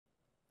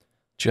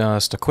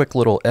Just a quick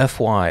little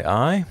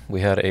FYI,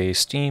 we had a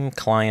Steam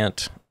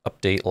client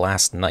update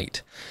last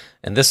night,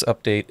 and this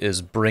update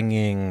is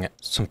bringing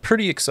some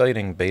pretty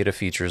exciting beta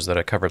features that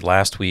I covered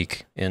last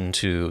week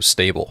into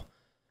stable.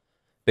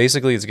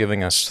 Basically, it's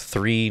giving us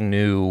 3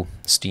 new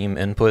Steam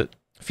input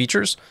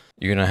features.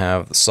 You're going to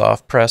have the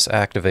soft press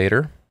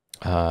activator,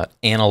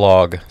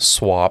 analog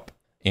swap,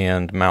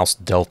 and mouse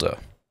delta.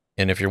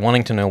 And if you're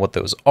wanting to know what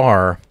those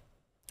are,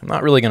 I'm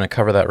not really going to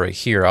cover that right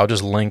here. I'll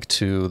just link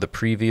to the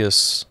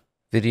previous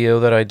video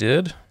that I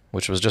did,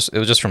 which was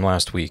just from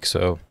last week.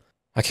 So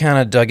I kind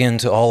of dug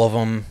into all of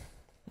them,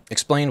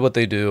 explained what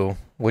they do,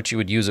 what you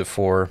would use it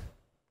for,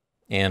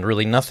 and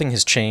really nothing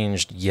has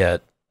changed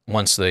yet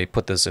once they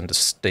put this into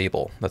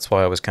stable. That's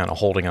why I was kind of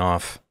holding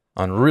off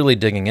on really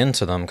digging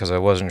into them, because I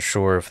wasn't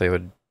sure if they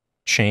would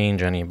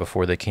change any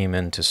before they came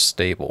into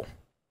stable.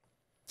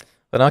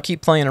 But I'll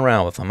keep playing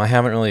around with them. I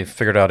haven't really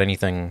figured out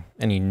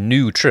any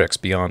new tricks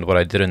beyond what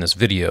I did in this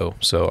video,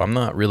 so I'm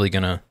not really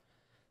going to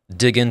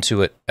dig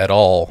into it at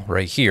all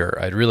right here.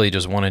 I really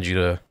just wanted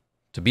you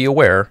to be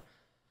aware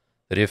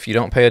that if you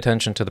don't pay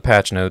attention to the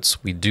patch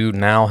notes, we do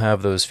now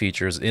have those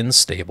features in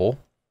stable,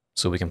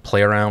 so we can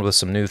play around with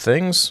some new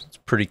things. It's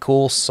pretty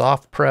cool.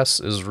 Soft press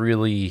is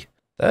really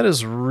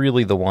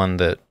the one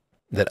that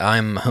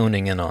I'm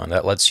honing in on.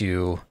 That lets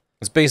you,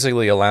 it's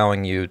basically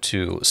allowing you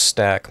to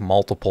stack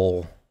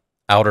multiple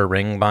outer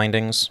ring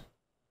bindings.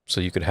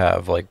 So you could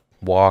have like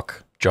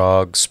walk,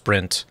 jog,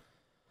 sprint,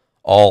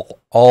 all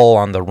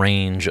on the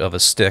range of a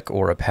stick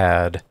or a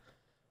pad.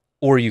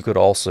 Or you could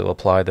also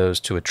apply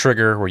those to a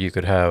trigger where you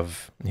could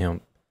have,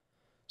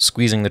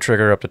 squeezing the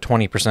trigger up to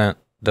 20%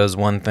 does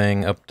one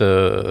thing, up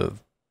to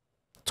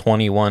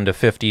 21 to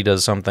 50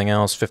 does something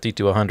else, 50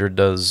 to 100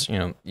 does,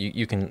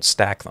 you can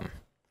stack them.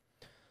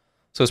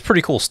 So it's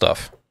pretty cool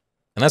stuff.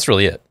 And that's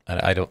really it.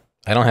 I don't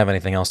have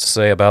anything else to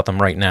say about them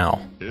right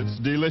now. It's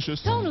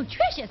delicious. So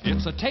nutritious.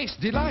 It's a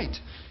taste delight.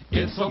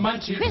 It's so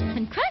munchy. Crisp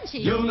and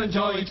crunchy. You'll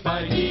enjoy each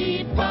bite.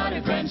 Eat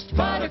butter drenched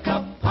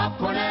buttercup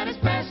popcorn at its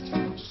best.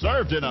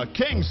 Served in a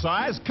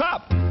king-size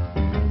cup.